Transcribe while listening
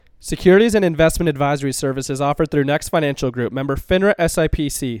Securities and investment advisory services offered through Next Financial Group, member FINRA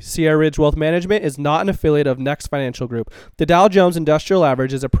SIPC. Sierra Ridge Wealth Management is not an affiliate of Next Financial Group. The Dow Jones Industrial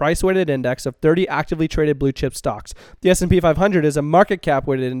Average is a price-weighted index of 30 actively traded blue-chip stocks. The S&P 500 is a market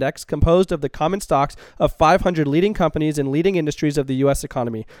cap-weighted index composed of the common stocks of 500 leading companies in leading industries of the U.S.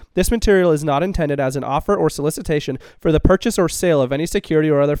 economy. This material is not intended as an offer or solicitation for the purchase or sale of any security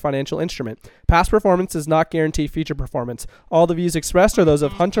or other financial instrument. Past performance does not guarantee future performance. All the views expressed are those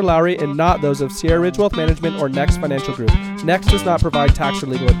of Hunter Lowry and not those of Sierra Ridge Wealth Management or Next Financial Group. Next does not provide tax or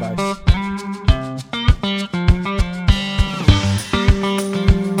legal advice.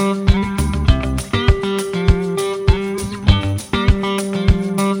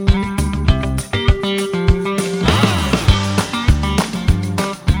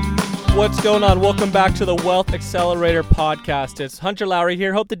 What's going on? Welcome back to the Wealth Accelerator podcast. It's Hunter Lowry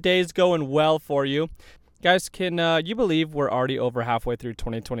here. Hope the day's going well for you. Guys, can you believe we're already over halfway through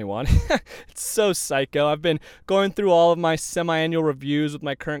 2021? It's so psycho. I've been going through all of my semi-annual reviews with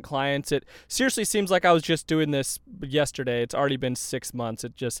my current clients. It seriously seems like I was just doing this yesterday. It's already been 6 months.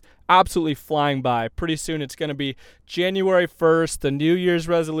 It's just absolutely flying by. Pretty soon it's going to be January 1st. The New Year's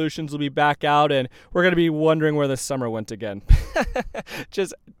resolutions will be back out, and we're going to be wondering where the summer went again.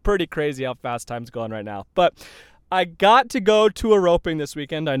 Just pretty crazy how fast time's going right now. But I got to go to a roping this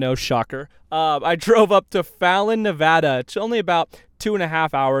weekend. I know, shocker. I drove up to Fallon, Nevada. It's only about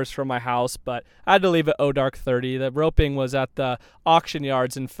 2.5 hours from my house, but I had to leave at dark 30. The roping was at the auction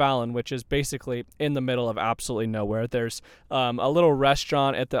yards in Fallon, which is basically in the middle of absolutely nowhere. There's a little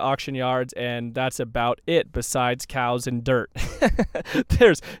restaurant at the auction yards, and that's about it besides cows and dirt.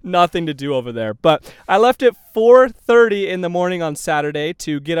 There's nothing to do over there. But I left at 4:30 in the morning on Saturday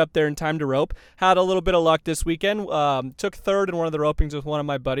to get up there in time to rope. Had a little bit of luck this weekend. Took third in one of the ropings with one of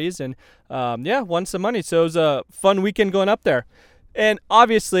my buddies, and won some money. So it was a fun weekend going up there. And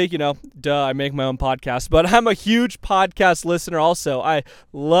obviously, I make my own podcast, but I'm a huge podcast listener also. I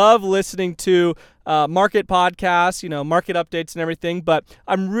love listening to market podcasts, market updates and everything, but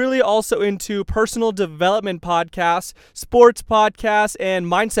I'm really also into personal development podcasts, sports podcasts, and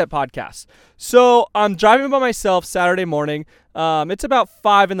mindset podcasts. So I'm driving by myself Saturday morning. It's about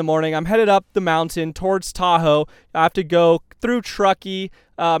 5 in the morning. I'm headed up the mountain towards Tahoe. I have to go through Truckee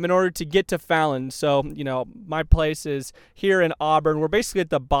in order to get to Fallon. So, my place is here in Auburn. We're basically at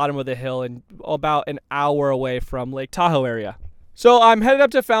the bottom of the hill and about an hour away from Lake Tahoe area. So I'm headed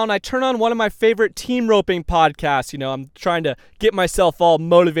up to Fallon. I turn on one of my favorite team roping podcasts. I'm trying to get myself all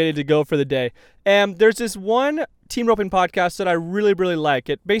motivated to go for the day. And there's this one team roping podcast that I really, really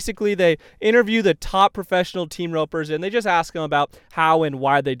like. Basically, they interview the top professional team ropers, and they just ask them about how and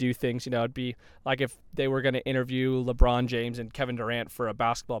why they do things. It'd be like if they were going to interview LeBron James and Kevin Durant for a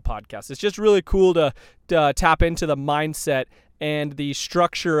basketball podcast. It's just really cool to tap into the mindset and the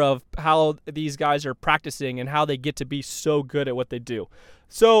structure of how these guys are practicing and how they get to be so good at what they do.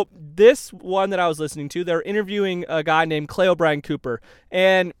 So this one that I was listening to, they're interviewing a guy named Clay O'Brien Cooper.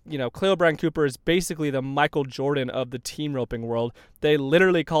 And, Clay O'Brien Cooper is basically the Michael Jordan of the team roping world. They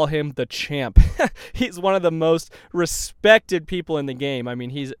literally call him the champ. He's one of the most respected people in the game. I mean,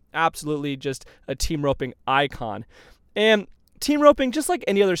 he's absolutely just a team roping icon. And team roping, just like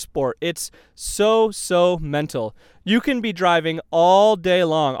any other sport, it's so mental. You can be driving all day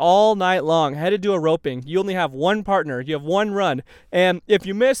long, all night long, headed to a roping. You only have one partner. You have one run. And if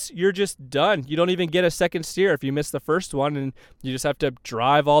you miss, you're just done. You don't even get a second steer if you miss the first one, and you just have to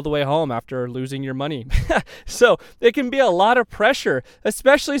drive all the way home after losing your money. So it can be a lot of pressure,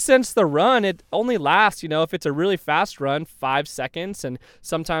 especially since the run, it only lasts, if it's a really fast run, 5 seconds. And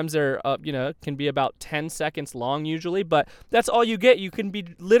sometimes they're, can be about 10 seconds long usually. But that's all you get. You can be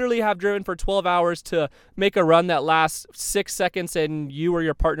literally have driven for 12 hours to make a run that lasts 6 seconds and you or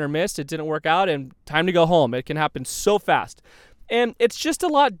your partner missed. It didn't work out and time to go home. It can happen so fast. And it's just a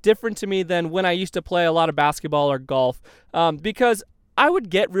lot different to me than when I used to play a lot of basketball or golf because I would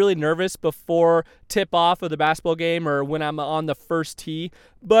get really nervous before tip off of the basketball game or when I'm on the first tee.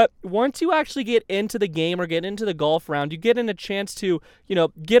 But once you actually get into the game or get into the golf round, you get in a chance to,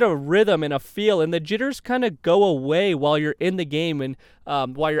 get a rhythm and a feel, and the jitters kind of go away while you're in the game and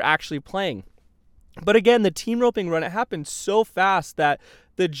while you're actually playing. But again, the team roping run, it happens so fast that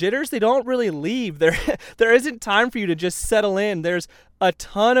the jitters, they don't really leave. There isn't time for you to just settle in. There's a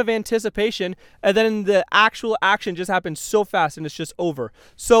ton of anticipation, and then the actual action just happens so fast and it's just over.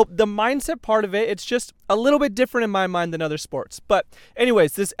 So the mindset part of it, it's just a little bit different in my mind than other sports. But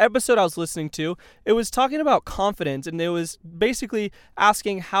anyways, this episode I was listening to, it was talking about confidence, and it was basically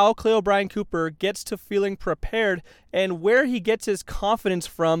asking how Clay O'Brien Cooper gets to feeling prepared and where he gets his confidence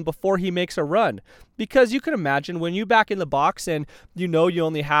from before he makes a run. Because you can imagine when you back in the box and you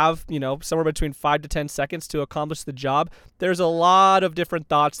only have, somewhere between 5 to 10 seconds to accomplish the job, there's a lot of different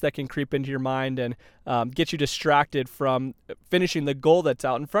thoughts that can creep into your mind and get you distracted from finishing the goal that's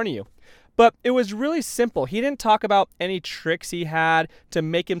out in front of you. But it was really simple. He didn't talk about any tricks he had to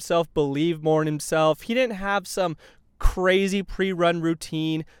make himself believe more in himself. He didn't have some crazy pre-run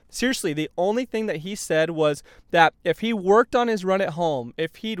routine. Seriously, the only thing that he said was that if he worked on his run at home,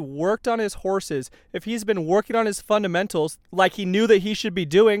 if he'd worked on his horses, if he's been working on his fundamentals like he knew that he should be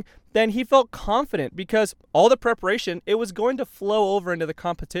doing, then he felt confident because all the preparation, it was going to flow over into the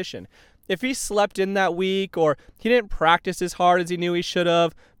competition. If he slept in that week or he didn't practice as hard as he knew he should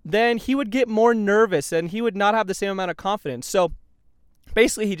have, then he would get more nervous and he would not have the same amount of confidence. So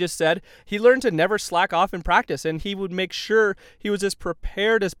basically, he just said he learned to never slack off in practice, and he would make sure he was as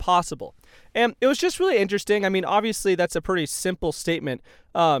prepared as possible. And it was just really interesting. I mean, obviously, that's a pretty simple statement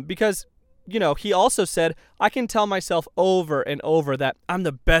because, he also said, I can tell myself over and over that I'm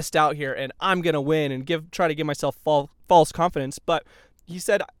the best out here and I'm going to win and try to give myself false confidence. But he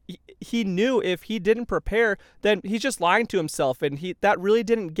said he knew if he didn't prepare, then he's just lying to himself, and that really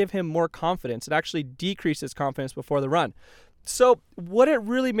didn't give him more confidence. It actually decreased his confidence before the run. So what it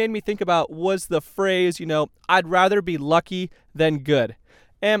really made me think about was the phrase, I'd rather be lucky than good.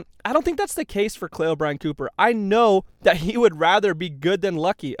 And I don't think that's the case for Clay O'Brien Cooper. I know that he would rather be good than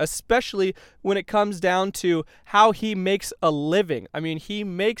lucky, especially when it comes down to how he makes a living. I mean, he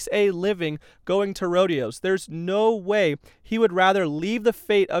makes a living going to rodeos. There's no way he would rather leave the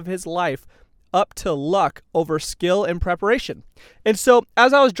fate of his life up to luck over skill and preparation. And so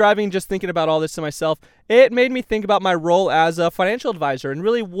as I was driving, just thinking about all this to myself, it made me think about my role as a financial advisor and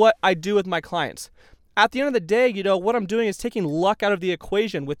really what I do with my clients. At the end of the day, what I'm doing is taking luck out of the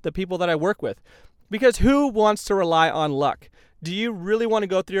equation with the people that I work with. Because who wants to rely on luck? Do you really want to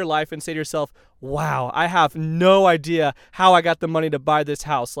go through your life and say to yourself, wow, I have no idea how I got the money to buy this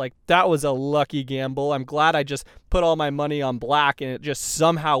house. Like, that was a lucky gamble. I'm glad I just put all my money on black and it just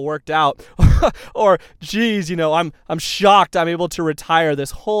somehow worked out. Or, geez, I'm shocked I'm able to retire.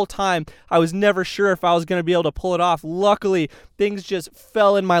 This whole time, I was never sure if I was going to be able to pull it off. Luckily, things just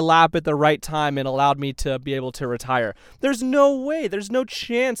fell in my lap at the right time and allowed me to be able to retire. There's no way, there's no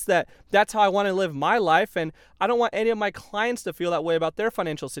chance that that's how I want to live my life, and I don't want any of my clients to feel that way about their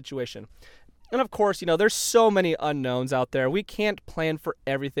financial situation. And of course, there's so many unknowns out there. We can't plan for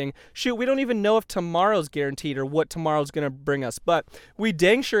everything. Shoot, we don't even know if tomorrow's guaranteed or what tomorrow's going to bring us. But we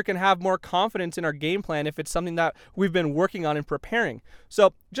dang sure can have more confidence in our game plan if it's something that we've been working on and preparing.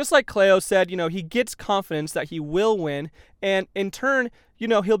 So just like Cleo said, he gets confidence that he will win. And in turn,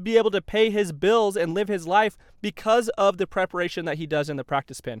 he'll be able to pay his bills and live his life because of the preparation that he does in the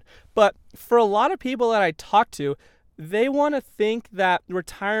practice pen. But for a lot of people that I talk to, they want to think that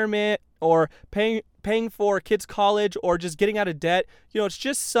retirement or paying for kids' college or just getting out of debt, it's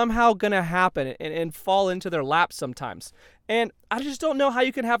just somehow going to happen and fall into their lap sometimes. And I just don't know how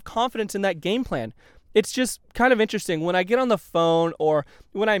you can have confidence in that game plan. It's just kind of interesting. When I get on the phone or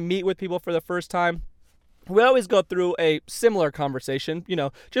when I meet with people for the first time, we always go through a similar conversation,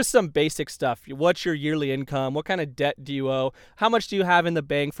 just some basic stuff. What's your yearly income? What kind of debt do you owe? How much do you have in the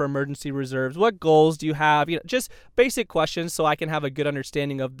bank for emergency reserves? What goals do you have? Just basic questions so I can have a good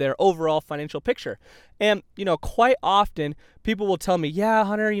understanding of their overall financial picture. And, quite often people will tell me, yeah,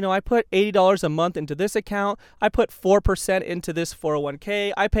 Hunter, I put $80 a month into this account. I put 4% into this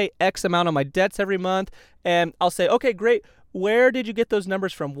 401k. I pay X amount on my debts every month. And I'll say, okay, great. Where did you get those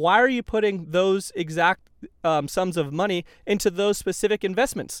numbers from? Why are you putting those exact sums of money into those specific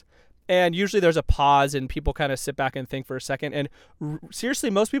investments? And usually there's a pause and people kind of sit back and think for a second. And seriously,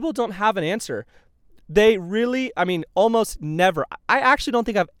 most people don't have an answer. They really, almost never. I actually don't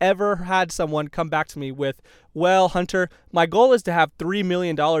think I've ever had someone come back to me with, well, Hunter, my goal is to have $3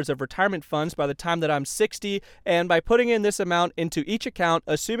 million of retirement funds by the time that I'm 60. And by putting in this amount into each account,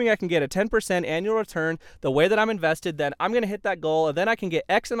 assuming I can get a 10% annual return the way that I'm invested, then I'm going to hit that goal. And then I can get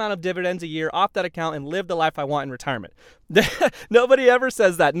X amount of dividends a year off that account and live the life I want in retirement. Nobody ever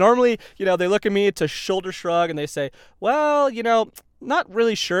says that. Normally, they look at me, it's a shoulder shrug, and they say, well, Not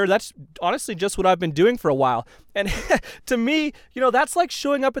really sure. That's honestly just what I've been doing for a while. And to me, that's like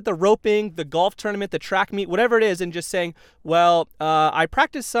showing up at the roping, the golf tournament, the track meet, whatever it is, and just saying, well, I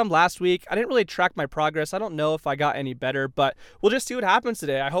practiced some last week. I didn't really track my progress. I don't know if I got any better, but we'll just see what happens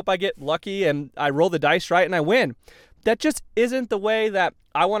today. I hope I get lucky and I roll the dice right and I win. That just isn't the way that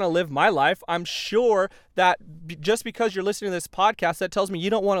I want to live my life. I'm sure that just because you're listening to this podcast, that tells me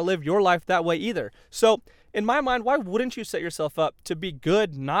you don't want to live your life that way either. So in my mind, why wouldn't you set yourself up to be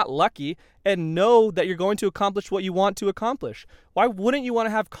good, not lucky, and know that you're going to accomplish what you want to accomplish? Why wouldn't you want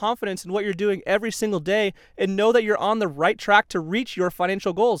to have confidence in what you're doing every single day and know that you're on the right track to reach your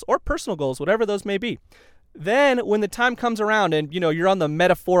financial goals or personal goals, whatever those may be? Then when the time comes around and, you're on the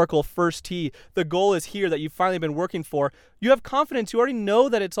metaphorical first tee, the goal is here that you've finally been working for, you have confidence. You already know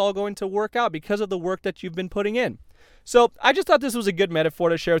that it's all going to work out because of the work that you've been putting in. So I just thought this was a good metaphor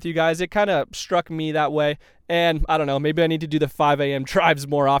to share with you guys. It kind of struck me that way. And I don't know, maybe I need to do the 5 a.m. drives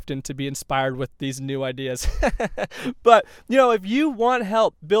more often to be inspired with these new ideas. But, if you want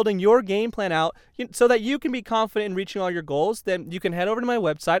help building your game plan out so that you can be confident in reaching all your goals, then you can head over to my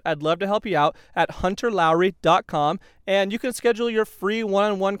website. I'd love to help you out at hunterlowry.com. And you can schedule your free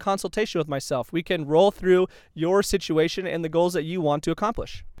one-on-one consultation with myself. We can roll through your situation and the goals that you want to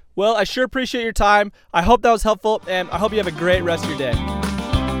accomplish. Well, I sure appreciate your time. I hope that was helpful, and I hope you have a great rest of your day.